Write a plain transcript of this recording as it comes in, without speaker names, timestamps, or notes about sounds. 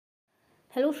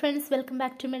Hello friends, welcome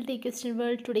back to MLT Question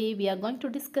World. Today we are going to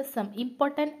discuss some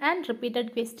important and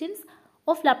repeated questions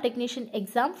of lab technician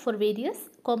exam for various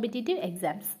competitive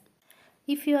exams.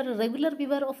 If you are a regular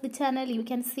viewer of the channel, you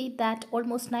can see that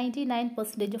almost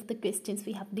 99% of the questions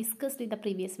we have discussed in the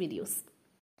previous videos.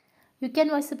 You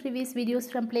can watch the previous videos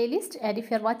from playlist, and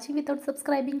if you are watching without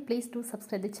subscribing, please do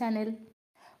subscribe the channel.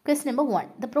 Question number 1.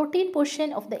 The protein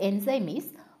portion of the enzyme is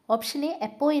option A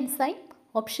apoenzyme,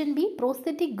 option B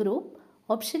prosthetic group,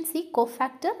 option C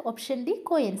cofactor, option D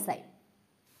coenzyme.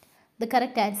 The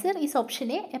correct answer is option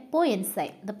A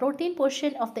apoenzyme. The protein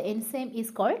portion of the enzyme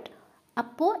is called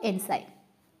apoenzyme.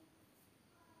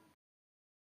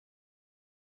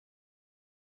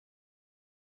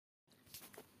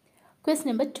 Question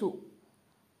number 2.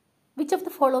 Which of the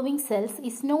following cells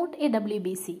is not a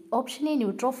WBC? Option A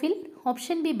neutrophil,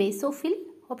 option B basophil,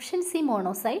 option C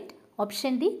monocyte,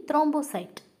 option D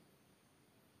thrombocyte.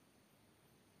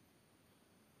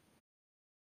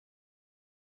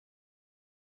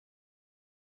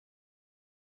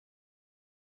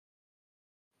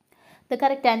 The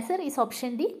correct answer is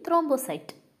option D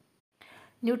thrombocyte.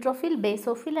 Neutrophil,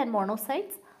 basophil and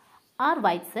monocytes are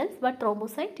white cells, but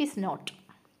thrombocyte is not.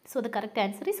 So the correct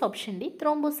answer is option D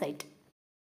thrombocyte.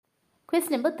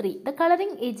 Question number 3. The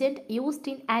coloring agent used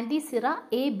in anti-sera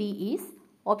AB is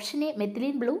option A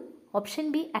methylene blue,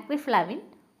 option B aquaflavin,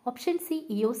 option C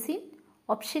eosin,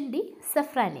 option D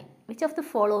safranin. Which of the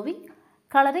following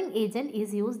coloring agent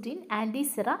is used in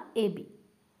anti-sera AB?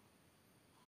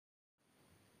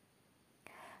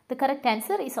 The correct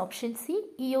answer is option C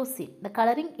eosin. The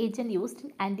coloring agent used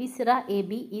in anti-sera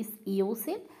AB is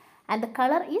eosin and the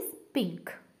color is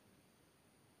pink.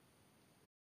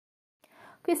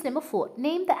 Question number 4.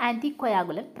 Name the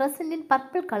anticoagulant present in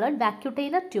purple colored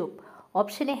vacutainer tube.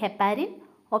 Option A heparin,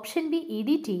 option B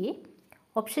EDTA,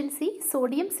 option C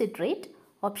sodium citrate,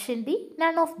 option D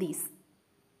none of these.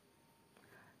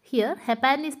 Here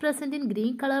heparin is present in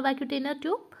green color vacutainer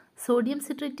tube, sodium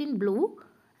citrate in blue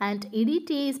and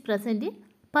EDTA is present in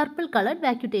purple colored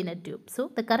vacutainer tube.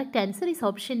 So the correct answer is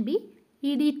option B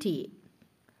EDTA.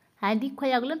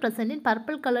 Anticoagulant present in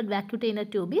purple colored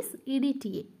vacutainer tube is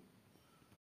EDTA.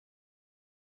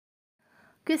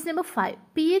 Question number 5.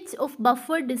 pH of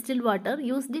buffered distilled water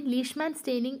used in Leishman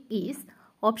staining is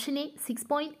option A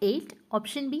 6.8,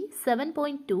 option B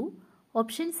 7.2,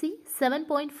 option C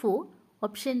 7.4,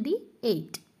 option D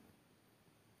 8.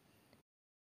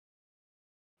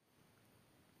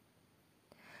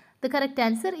 The correct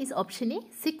answer is option A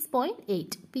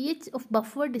 6.8. pH of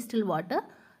buffered distilled water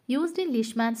used in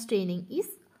Leishman staining is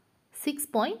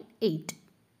 6.8.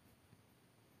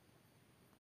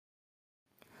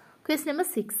 Question number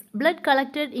 6. Blood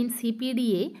collected in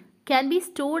CPDA can be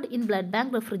stored in blood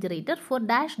bank refrigerator for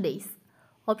dash days.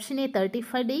 Option A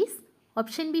 35 days,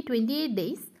 option B 28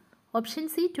 days, option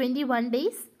C 21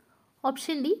 days,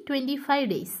 option D 25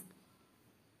 days.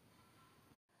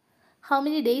 How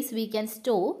many days we can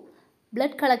store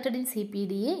blood collected in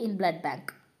CPDA in blood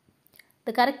bank?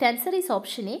 The correct answer is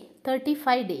option A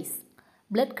 35 days.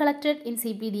 Blood collected in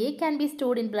CPDA can be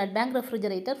stored in blood bank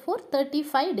refrigerator for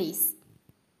 35 days.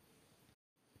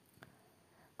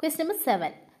 Question number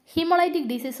 7. Hemolytic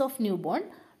disease of newborn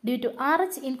due to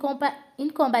Rh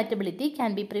incompatibility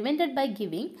can be prevented by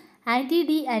giving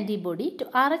anti-D antibody to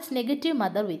Rh negative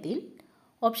mother within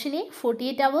option A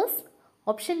 48 hours,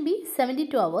 option B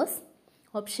 72 hours,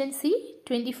 option C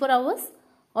 24 hours,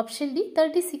 option D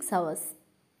 36 hours.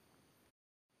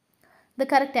 The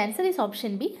correct answer is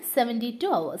option B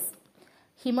 72 hours.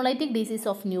 Hemolytic disease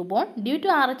of newborn due to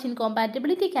Rh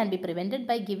incompatibility can be prevented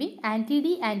by giving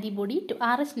anti-D antibody to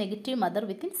Rh negative mother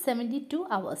within 72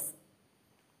 hours.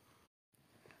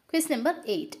 Question number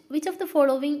 8. Which of the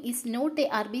following is not a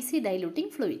RBC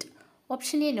diluting fluid?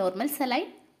 Option A normal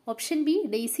saline, option B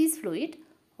Daisy's fluid,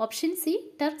 option C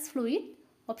Turk's fluid,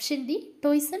 option D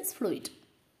Toyson's fluid.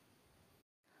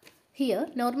 Here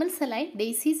normal saline,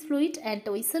 Daisy's fluid and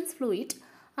Toyson's fluid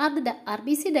are the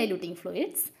RBC diluting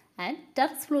fluids and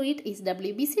Turk's fluid is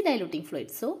WBC diluting fluid.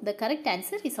 So the correct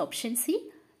answer is option C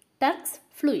Turk's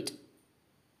fluid.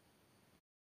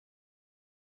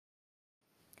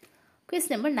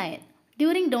 Question number 9.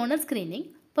 During donor screening,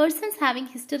 persons having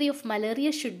history of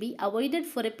malaria should be avoided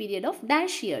for a period of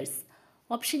dash years.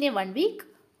 Option A 1 week,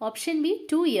 option B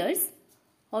 2 years,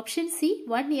 option C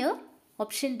 1 year,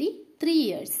 option D 3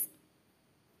 years.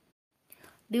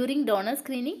 During donor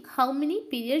screening, how many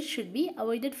periods should be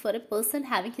avoided for a person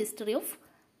having history of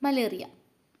malaria?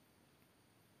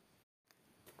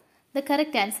 The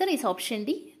correct answer is option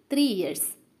D 3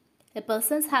 years. A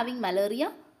person having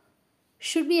malaria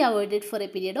should be avoided for a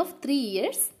period of 3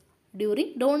 years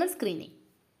during donor screening.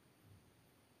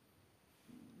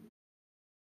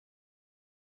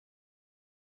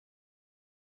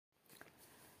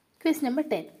 Question number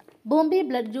 10. Bombay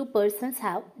blood group persons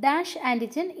have dash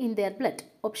antigen in their blood.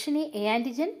 Option A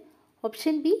antigen.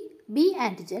 Option B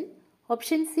antigen.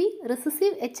 Option C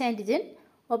recessive H antigen.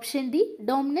 Option D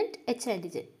dominant H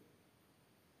antigen.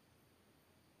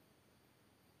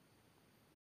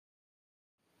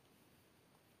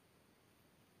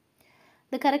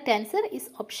 The correct answer is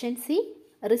option C,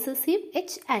 recessive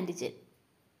H antigen.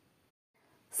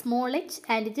 Small h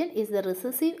antigen is the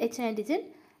recessive H antigen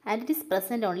and it is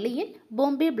present only in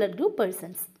Bombay blood group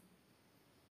persons.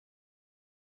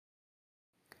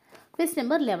 Question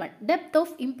number 11. Depth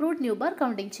of improved Newbar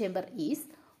counting chamber is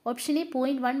option A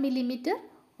 0.1 mm,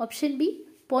 option B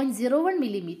 0.01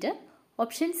 mm,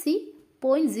 option C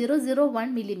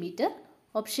 0.001 mm,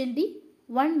 option D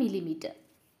 1 mm.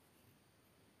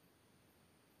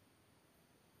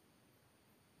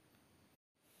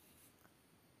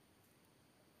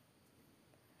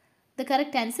 The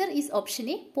correct answer is option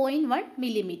A 0.1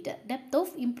 mm. Depth of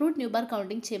improved Newbar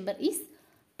counting chamber is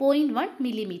 0.1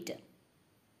 mm.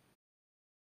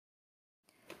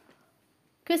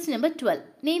 Question number 12.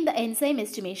 Name the enzyme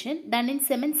estimation done in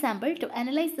semen sample to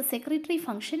analyze the secretory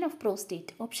function of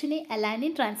prostate. Option A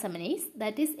alanine transaminase,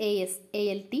 that is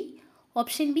ALT.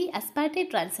 Option B aspartate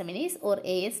transaminase or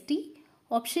AST.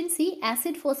 Option C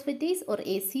acid phosphatase or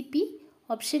ACP.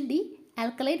 Option D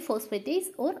alkaline phosphatase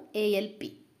or ALP.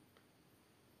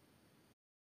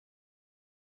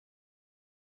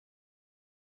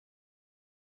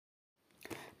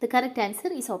 The correct answer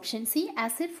is option C,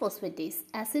 acid phosphatase.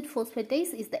 Acid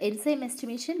phosphatase is the enzyme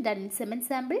estimation done in semen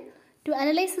sample to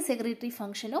analyze the secretory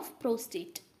function of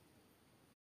prostate.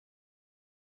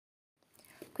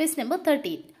 Question number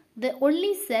 13. The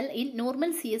only cell in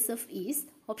normal CSF is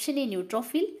option A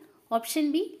neutrophil,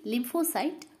 option B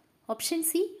lymphocyte, option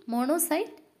C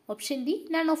monocyte, option D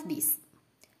none of these.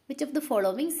 Which of the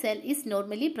following cell is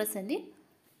normally present in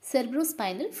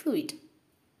cerebrospinal fluid?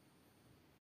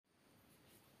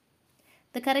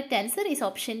 The correct answer is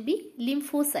option B,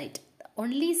 lymphocyte. The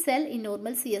only cell in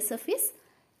normal CSF is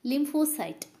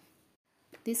lymphocyte.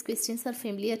 These questions are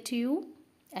familiar to you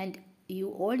and you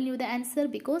all knew the answer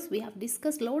because we have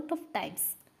discussed lot of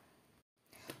times.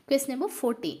 Question number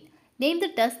 14. Name the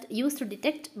test used to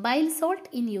detect bile salt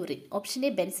in urine. Option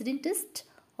A, Benzidine test.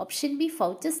 Option B,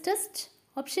 Faucher's test.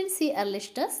 Option C,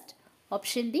 Ehrlich test.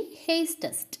 Option D, Hayes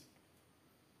test.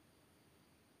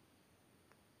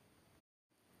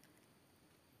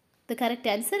 The correct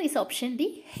answer is option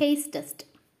D, Hayes test.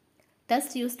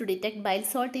 Test used to detect bile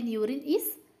salt in urine is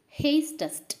Hayes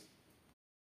test.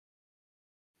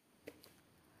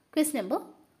 Question number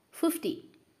 50.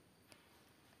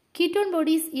 Ketone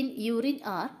bodies in urine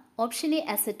are option A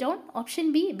acetone,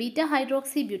 option B beta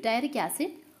hydroxybutyric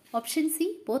acid, option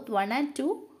C both 1 and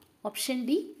 2, option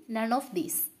D none of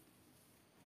these.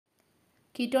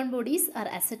 Ketone bodies are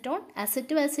acetone,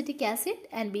 acetoacetic acid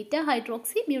and beta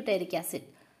hydroxybutyric acid.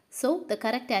 So, the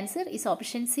correct answer is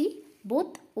option C,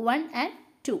 both 1 and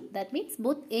 2. That means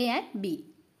both A and B.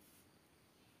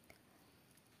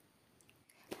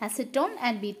 Acetone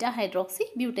and beta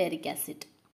hydroxybutyric acid.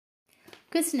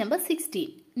 Question number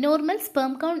 16. Normal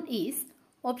sperm count is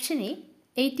option A,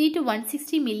 80 to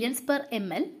 160 millions per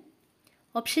ml.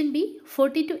 Option B,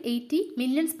 40 to 80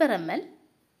 millions per ml.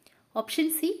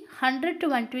 Option C, 100 to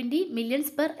 120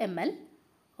 millions per ml.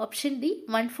 Option D,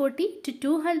 140 to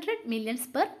 200 millions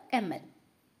per ml.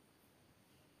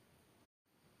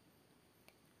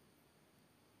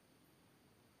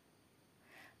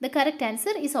 The correct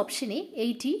answer is option A,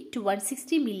 80 to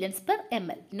 160 millions per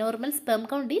ml. Normal sperm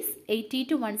count is 80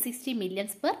 to 160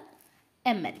 millions per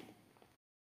ml.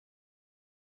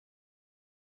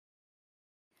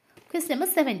 Question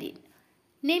number 17.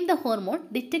 Name the hormone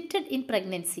detected in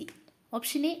pregnancy.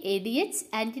 Option A, ADH,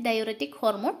 antidiuretic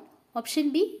hormone.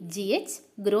 Option B,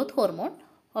 GH, growth hormone.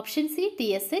 Option C,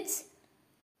 TSH,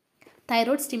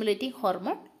 thyroid stimulating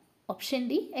hormone. Option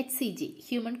D, HCG,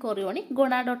 human chorionic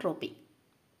gonadotropin.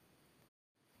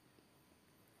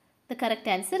 The correct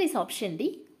answer is option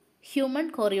D,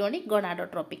 human chorionic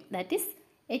gonadotropin, that is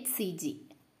HCG.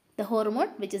 The hormone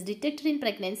which is detected in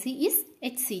pregnancy is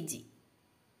HCG.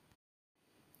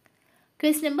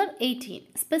 Question number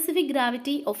 18. Specific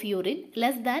gravity of urine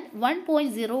less than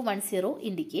 1.010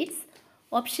 indicates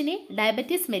option A,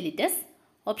 diabetes mellitus,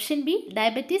 option B,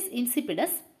 diabetes insipidus,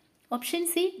 option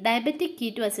C, diabetic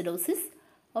ketoacidosis,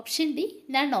 option D,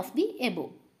 none of the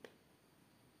above.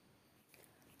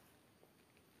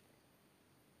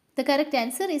 The correct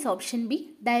answer is option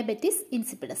B, diabetes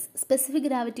insipidus. Specific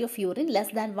gravity of urine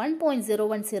less than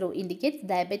 1.010 indicates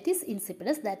diabetes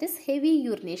insipidus, that is heavy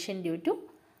urination due to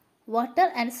water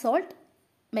and salt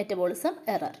metabolism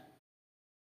error.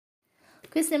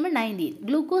 Question number 19.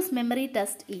 Glucose memory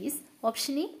test is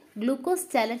option A, glucose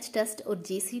challenge test or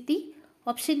GCT,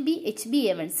 option B,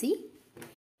 HbA1c,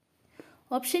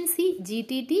 option C,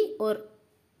 GTT or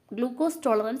glucose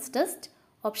tolerance test,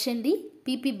 option D,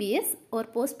 PPBS or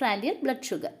postprandial blood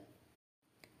sugar.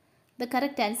 The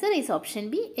correct answer is option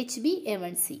B,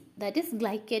 HbA1c, that is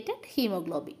glycated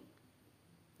hemoglobin.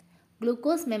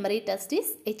 Glucose memory test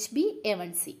is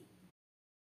HbA1c.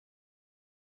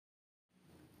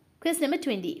 Question number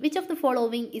 20. Which of the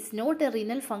following is not a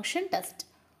renal function test?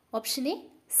 Option A,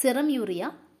 serum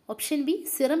urea, option B,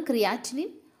 serum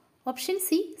creatinine, option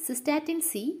C, cystatin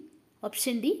C,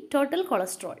 option D, total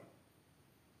cholesterol.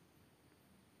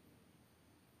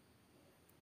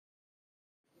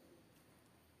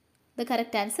 The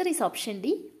correct answer is option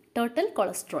D, total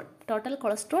cholesterol. Total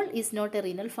cholesterol is not a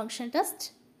renal function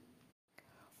test.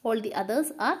 All the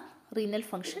others are renal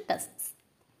function tests.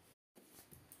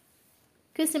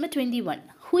 Question number 21.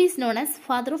 Who is known as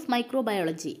father of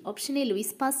microbiology? Option A,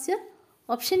 Louis Pasteur,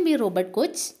 option B, Robert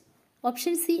Koch,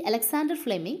 option C, Alexander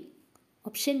Fleming,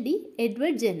 option D,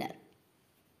 Edward Jenner.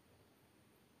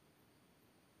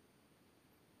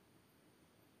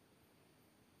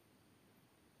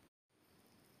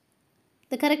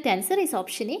 The correct answer is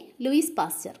option A, Louis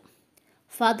Pasteur.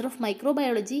 Father of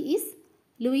microbiology is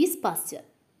Louis Pasteur.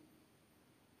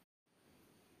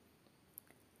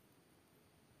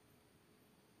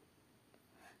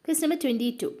 Question number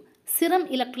 22. Serum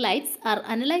electrolytes are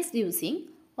analyzed using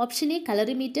option A,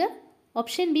 colorimeter,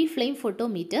 option B, flame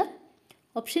photometer,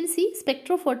 option C,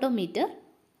 spectrophotometer,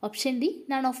 option D,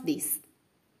 none of these.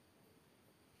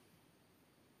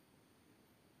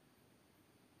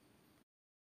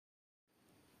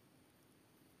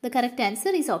 The correct answer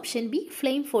is option B,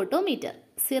 flame photometer.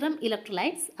 Serum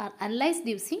electrolytes are analyzed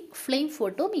using flame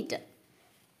photometer.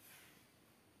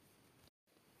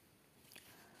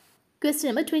 Question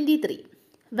number 23.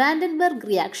 Vandenberg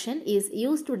reaction is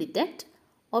used to detect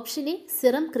option A,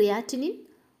 serum creatinine,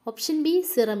 option B,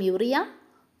 serum urea,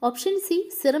 option C,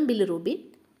 serum bilirubin,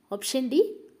 option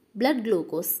D, blood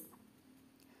glucose.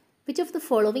 Which of the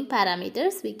following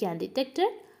parameters we can detect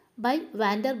by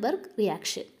Vandenberg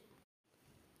reaction?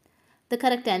 The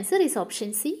correct answer is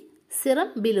option C,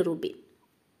 serum bilirubin.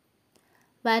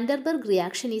 Vandenberg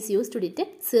reaction is used to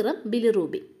detect serum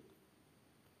bilirubin.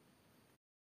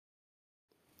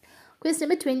 Question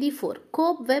number 24.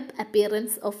 Cobweb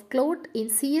appearance of clot in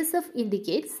CSF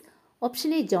indicates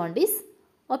option A, jaundice,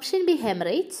 option B,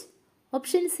 hemorrhage,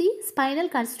 option C, spinal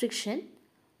constriction,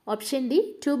 option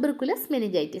D, tuberculous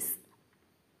meningitis.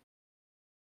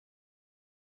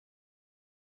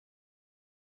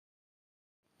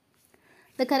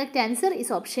 The correct answer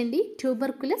is option D,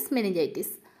 tuberculous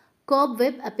meningitis.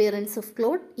 Cobweb appearance of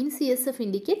clot in CSF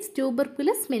indicates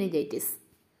tuberculous meningitis.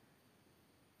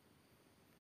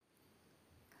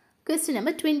 Question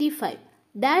number 25.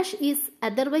 Dash is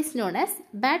otherwise known as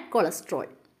bad cholesterol.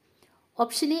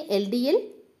 Option A, LDL,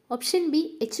 option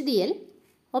B, HDL,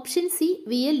 option C,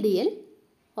 VLDL,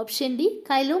 option D,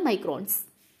 chylomicrons.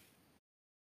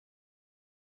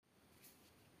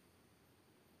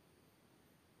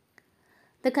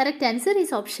 The correct answer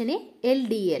is option A,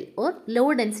 LDL or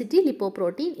low density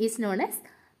lipoprotein is known as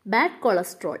bad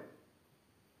cholesterol.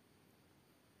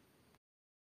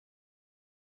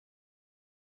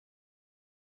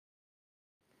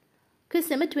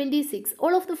 Question number 26.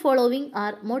 All of the following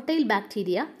are motile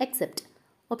bacteria except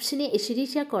option A,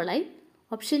 Escherichia coli,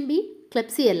 option B,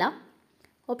 Klebsiella,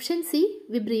 option C,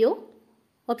 Vibrio,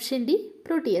 option D,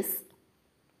 Proteus.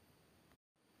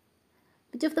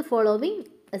 Which of the following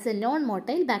is a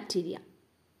non-motile bacteria?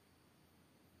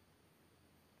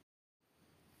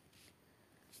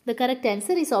 The correct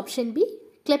answer is option B,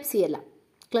 Klebsiella.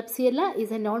 Klebsiella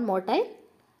is a non-motile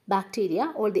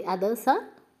bacteria. All the others are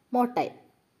motile.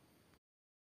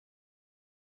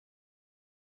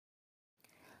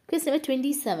 Question number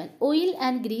 27. Oil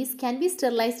and grease can be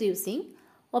sterilized using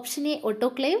option A,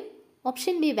 autoclave,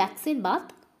 option B, vaccine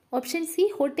bath, option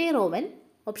C, hot air oven,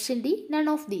 option D, none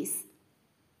of these.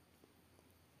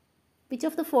 Which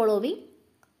of the following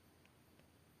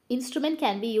instrument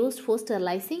can be used for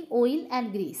sterilizing oil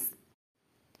and grease?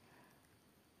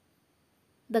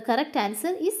 The correct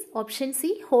answer is option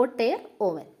C, hot air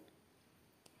oven.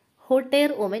 Hot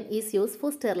air oven is used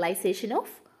for sterilization of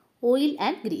oil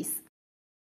and grease.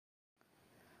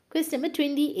 Question number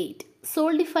 28.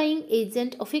 Solidifying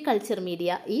agent of a culture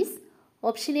media is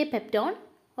option A, peptone,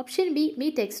 option B,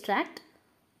 meat extract,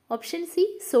 option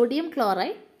C, sodium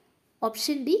chloride,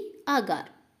 option D, agar.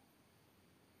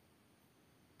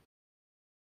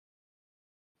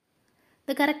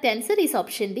 The correct answer is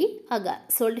option D, agar.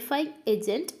 Solidifying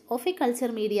agent of a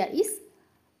culture media is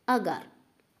agar.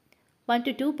 1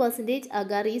 to 2%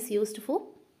 agar is used for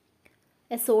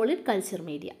a solid culture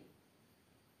media.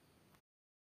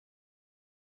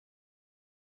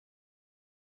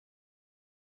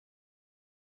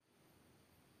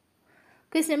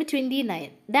 Question number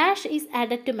 29. Dash is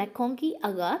added to McConkie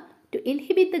agar to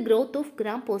inhibit the growth of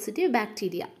gram-positive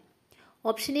bacteria.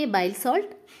 Option A, bile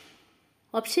salt.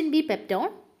 Option B,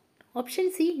 peptone.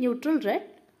 Option C, neutral red.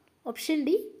 Option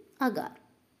D, agar.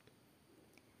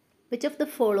 Which of the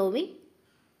following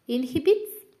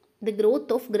inhibits the growth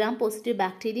of gram-positive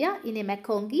bacteria in a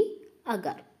McConkie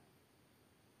agar?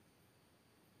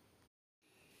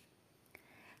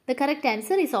 The correct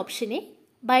answer is option A,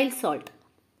 bile salt.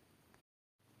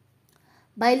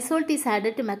 Bile salt is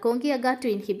added to McConkie agar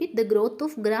to inhibit the growth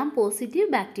of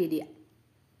gram-positive bacteria.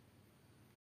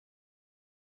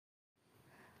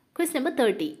 Question number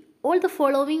 30. All the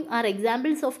following are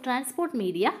examples of transport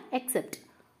media except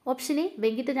option A,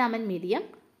 Venkataraman medium,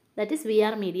 that is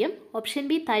VR medium. Option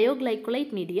B,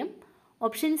 thioglycolate medium.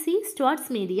 Option C, Stewart's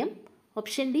medium.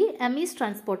 Option D, Amis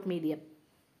transport medium.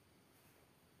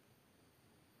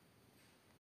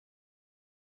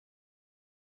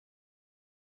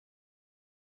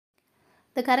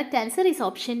 The correct answer is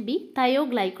option B,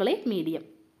 thioglycolate medium.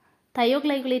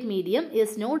 Thioglycolate medium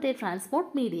is not a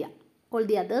transport media. All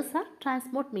the others are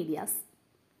transport medias.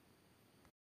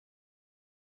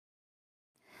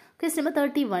 Question number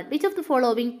 31. Which of the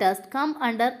following tests come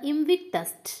under IMVIC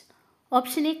test?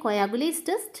 Option A, coagulase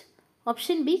test.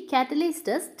 Option B, catalase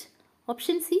test.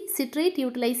 Option C, citrate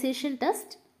utilization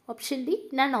test. Option D,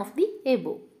 none of the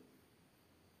above.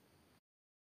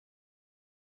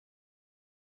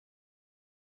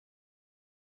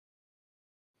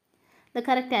 The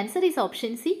correct answer is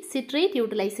option C, citrate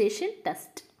utilization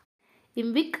test.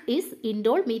 IMVIC is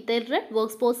indole, methyl red,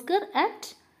 Voxposker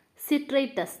and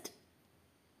citrate test.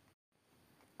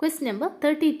 Question number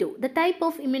 32. The type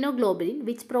of immunoglobulin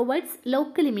which provides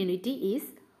local immunity is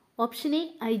option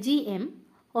A, IgM,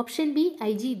 option B,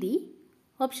 IgD,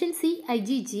 option C,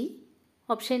 IgG,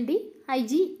 option D,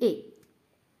 IgA.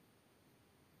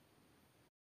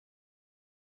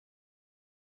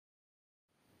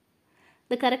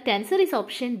 The correct answer is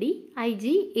option D,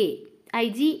 IgA.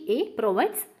 IgA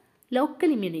provides local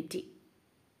immunity.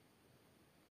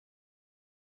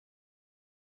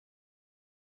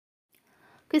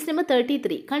 Question number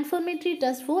 33. Confirmatory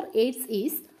test for AIDS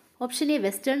is option A,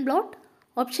 Western blot,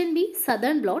 option B,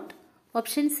 Southern blot,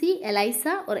 option C,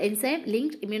 ELISA or enzyme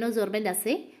linked immunosorbent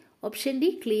assay, option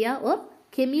D, CLIA or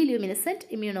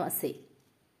chemiluminescent immunoassay.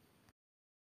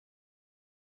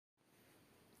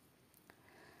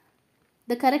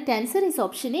 The correct answer is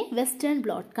option A, Western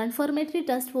blot. Confirmatory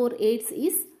test for AIDS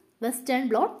is Western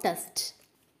blot test.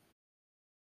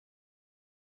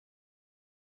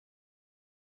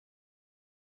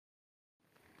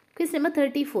 Question number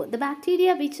 34. The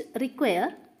bacteria which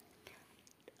require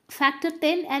factor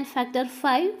 10 and factor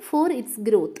 5 for its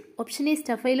growth. Option A,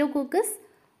 Staphylococcus.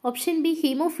 Option B,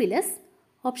 Haemophilus.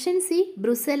 Option C,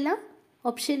 Brucella.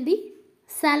 Option D,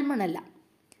 Salmonella.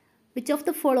 Which of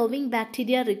the following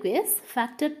bacteria requires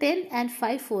factor 10 and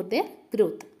 5 for their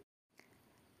growth?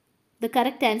 The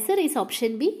correct answer is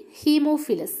option B,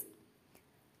 Haemophilus.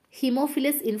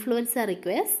 Haemophilus influenza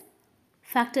requires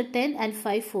factor 10 and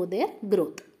 5 for their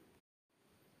growth.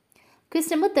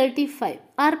 Question number 35.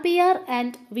 RPR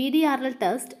and VDRL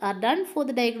tests are done for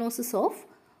the diagnosis of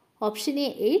option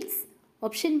A, AIDS,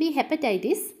 option B,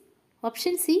 hepatitis,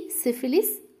 option C, syphilis,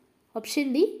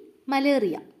 option D,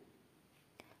 malaria.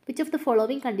 Which of the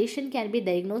following condition can be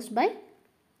diagnosed by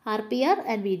RPR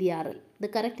and VDRL? The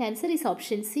correct answer is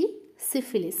option C,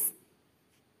 syphilis.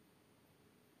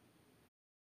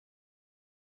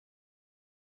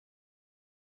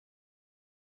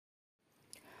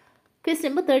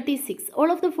 Question number 36. All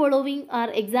of the following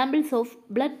are examples of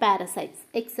blood parasites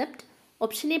except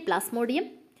option A, Plasmodium,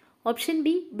 option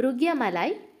B, Brugia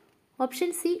malai,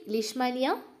 option C,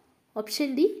 Leishmania,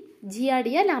 option D,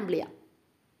 Giardia lamblia.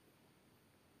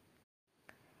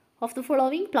 Of the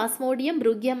following, Plasmodium,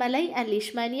 Brugia malai and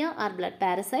Leishmania are blood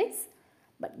parasites,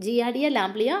 but Giardia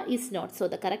lamblia is not. So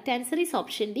the correct answer is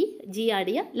option D,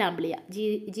 Giardia lamblia.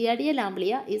 Giardia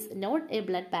lamblia is not a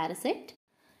blood parasite.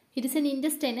 It is an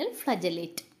intestinal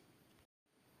flagellate.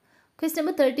 Question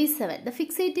number 37. The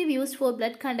fixative used for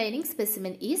blood containing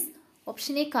specimen is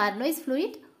option A, carnoise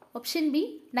fluid, option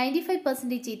B,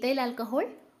 95% ethyl alcohol,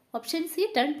 option C,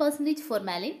 10%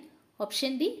 formalin,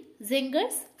 option D,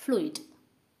 Zenger's fluid.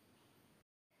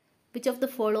 Which of the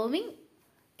following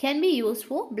can be used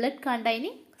for blood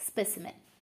containing specimen?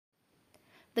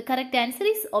 The correct answer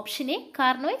is option A,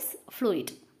 carnoise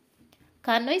fluid.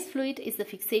 Carnoise fluid is the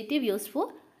fixative used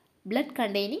for blood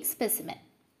containing specimen.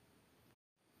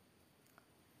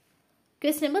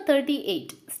 Question number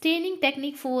 38. Staining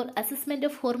technique for assessment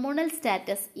of hormonal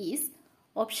status is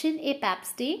option A pap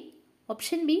stain,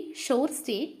 option B Shore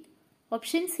stain,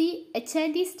 option C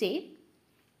H&E stain,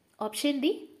 option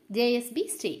D JSB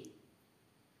stain.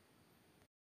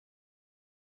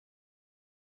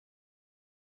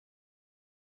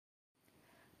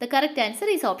 The correct answer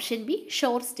is option B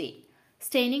Shore stain.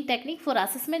 Staining technique for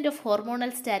assessment of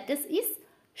hormonal status is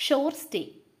Shore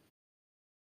stain.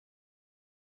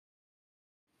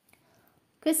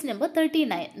 Question number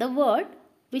 39. The word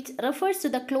which refers to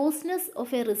the closeness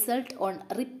of a result on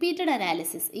repeated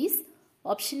analysis is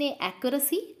option A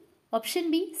accuracy, option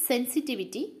B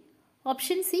sensitivity,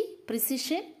 option C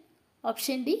precision,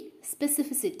 option D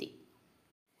specificity.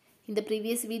 In the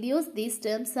previous videos, these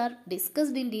terms are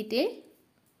discussed in detail.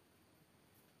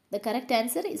 The correct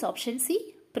answer is option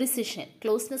C precision.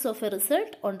 Closeness of a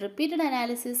result on repeated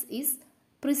analysis is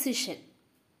precision.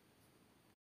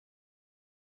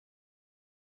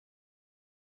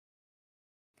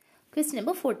 Question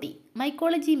number 40.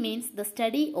 Mycology means the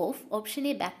study of option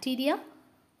A bacteria,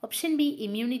 option B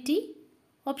immunity,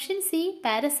 option C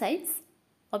parasites,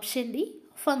 option D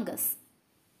fungus.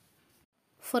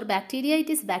 For bacteria it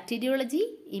is bacteriology,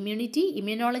 immunity,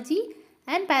 immunology,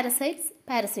 and parasites,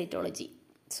 parasitology.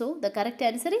 So the correct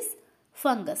answer is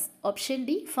fungus. Option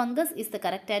D fungus is the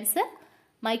correct answer.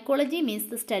 Mycology means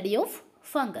the study of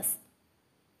fungus.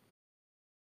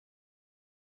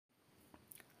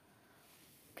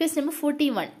 Question number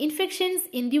 41. Infections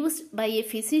induced by a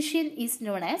physician is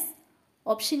known as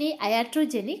option A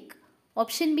iatrogenic,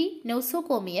 option B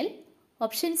nosocomial,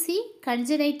 option C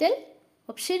congenital,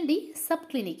 option D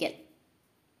subclinical.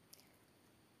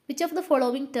 Which of the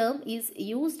following term is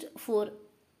used for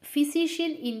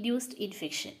physician induced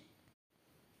infection?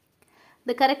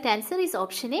 The correct answer is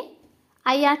option A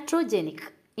iatrogenic.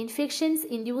 Infections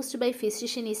induced by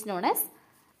physician is known as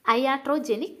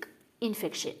iatrogenic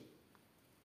infection.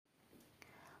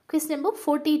 Question number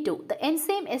 42. The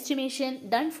enzyme estimation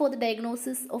done for the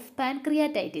diagnosis of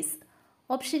pancreatitis.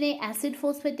 Option A acid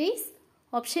phosphatase,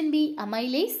 option B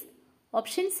amylase,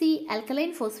 option C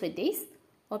alkaline phosphatase,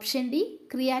 option D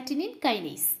creatinine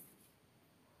kinase.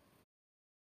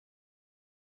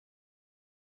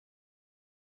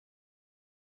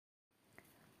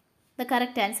 The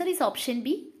correct answer is option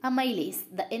B amylase.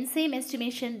 The enzyme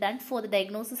estimation done for the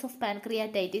diagnosis of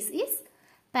pancreatitis is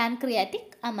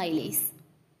pancreatic amylase.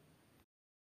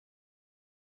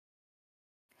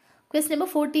 Question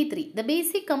number 43. The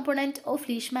basic component of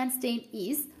Leishman stain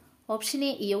is option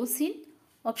A eosin,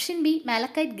 option B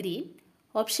malachite green,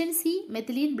 option C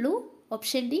methylene blue,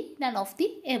 option D none of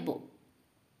the above.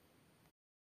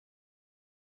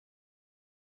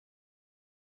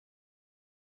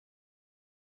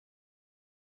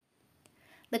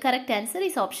 The correct answer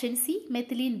is option C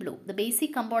methylene blue. The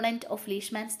basic component of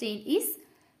Leishman stain is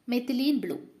methylene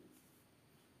blue.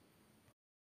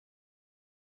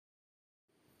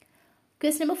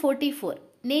 Question number 44.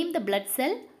 Name the blood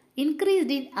cell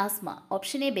increased in asthma.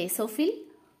 Option A basophil,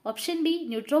 option B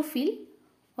neutrophil,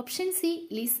 option C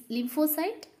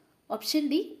lymphocyte, option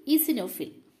D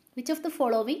eosinophil. Which of the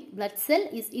following blood cell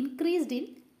is increased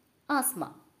in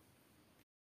asthma?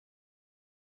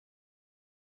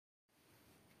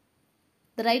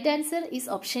 The right answer is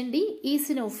option D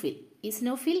eosinophil.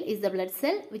 Eosinophil is the blood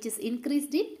cell which is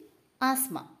increased in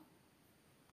asthma.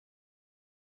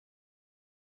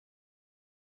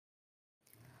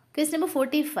 Question number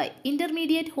 45.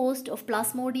 Intermediate host of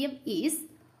Plasmodium is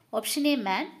option A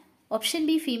man, option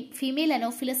B female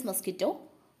Anopheles mosquito,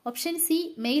 option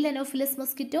C male Anopheles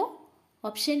mosquito,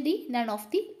 option D none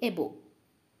of the above.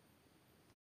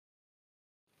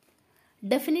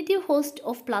 Definitive host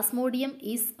of Plasmodium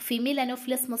is female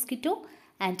Anopheles mosquito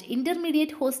and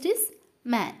intermediate host is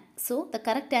man. So the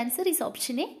correct answer is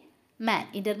option A man.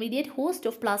 Intermediate host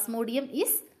of Plasmodium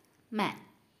is man.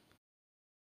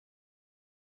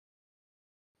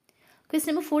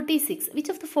 Question number 46. Which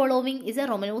of the following is a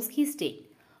Romanowsky stain?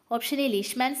 Option A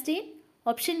Leishman stain,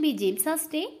 option B James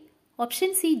stain,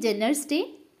 option C Jenner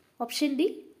stain, option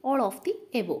D all of the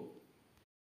above.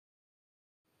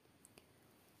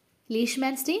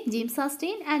 Leishman stain, James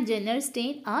stain and Jenner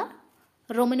stain are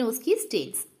Romanowsky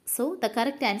stains. So the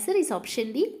correct answer is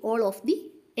option D all of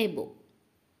the above.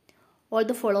 All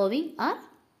the following are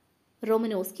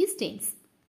Romanowsky stains.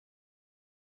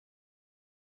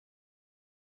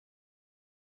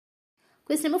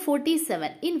 Question number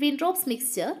 47. In Wintrop's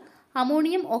mixture,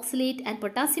 ammonium oxalate and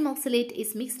potassium oxalate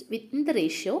is mixed within the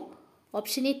ratio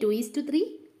option A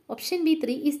 2:3, option B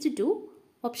 3:2,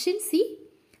 option C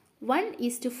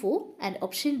 1:4 and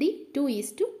option D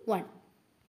 2:1.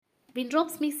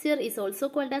 Wintrop's mixture is also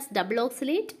called as double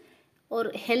oxalate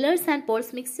or Heller's and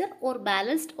Paul's mixture or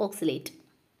balanced oxalate.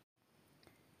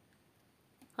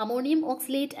 Ammonium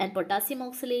oxalate and potassium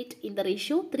oxalate in the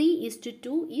ratio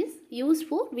 3:2 is used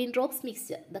for Wintrop's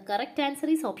mixture. The correct answer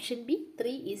is option B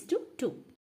 3:2.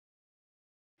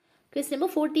 Question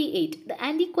number 48. The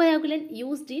anticoagulant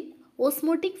used in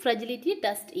osmotic fragility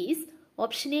test is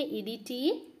option A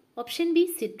EDTA, option B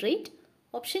citrate,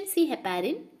 option C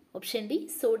heparin, option D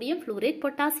sodium fluoride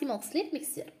potassium oxalate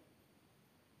mixture.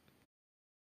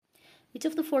 Which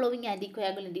of the following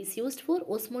anticoagulant is used for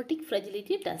osmotic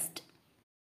fragility test?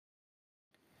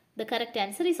 The correct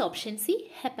answer is option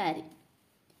C heparin.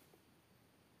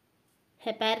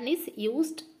 Heparin is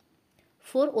used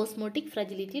for osmotic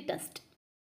fragility test.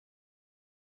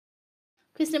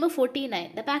 Question number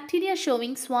 49. The bacteria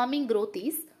showing swarming growth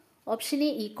is option A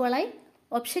E. coli,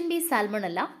 option B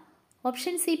Salmonella,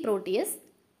 option C Proteus,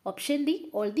 option D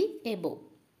all the above.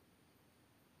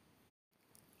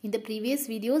 In the previous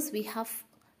videos we have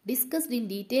discussed in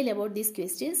detail about this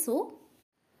question, so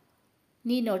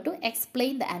need not to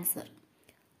explain the answer.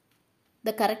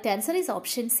 The correct answer is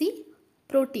option C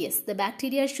Proteus. The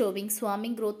bacteria showing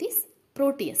swarming growth is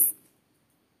Proteus.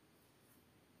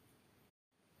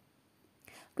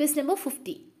 Question number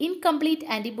 50. Incomplete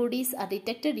antibodies are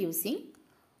detected using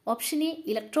option A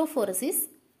electrophoresis,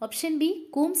 option B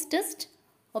Coombs test,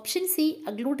 option C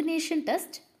agglutination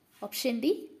test, option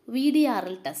D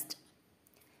VDRL test.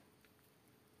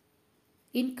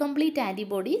 Incomplete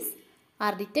antibodies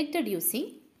are detected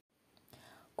using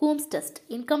Coombs test.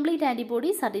 Incomplete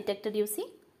antibodies are detected using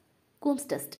Coombs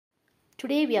test.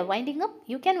 Today we are winding up.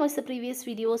 You can watch the previous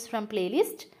videos from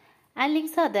playlist and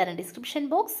links are there in description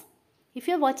box. If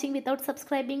you are watching without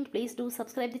subscribing, please do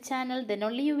subscribe the channel, then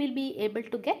only you will be able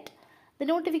to get the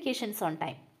notifications on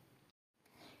time.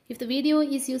 If the video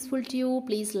is useful to you,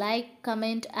 please like,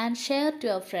 comment and share to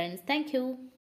your friends. Thank you.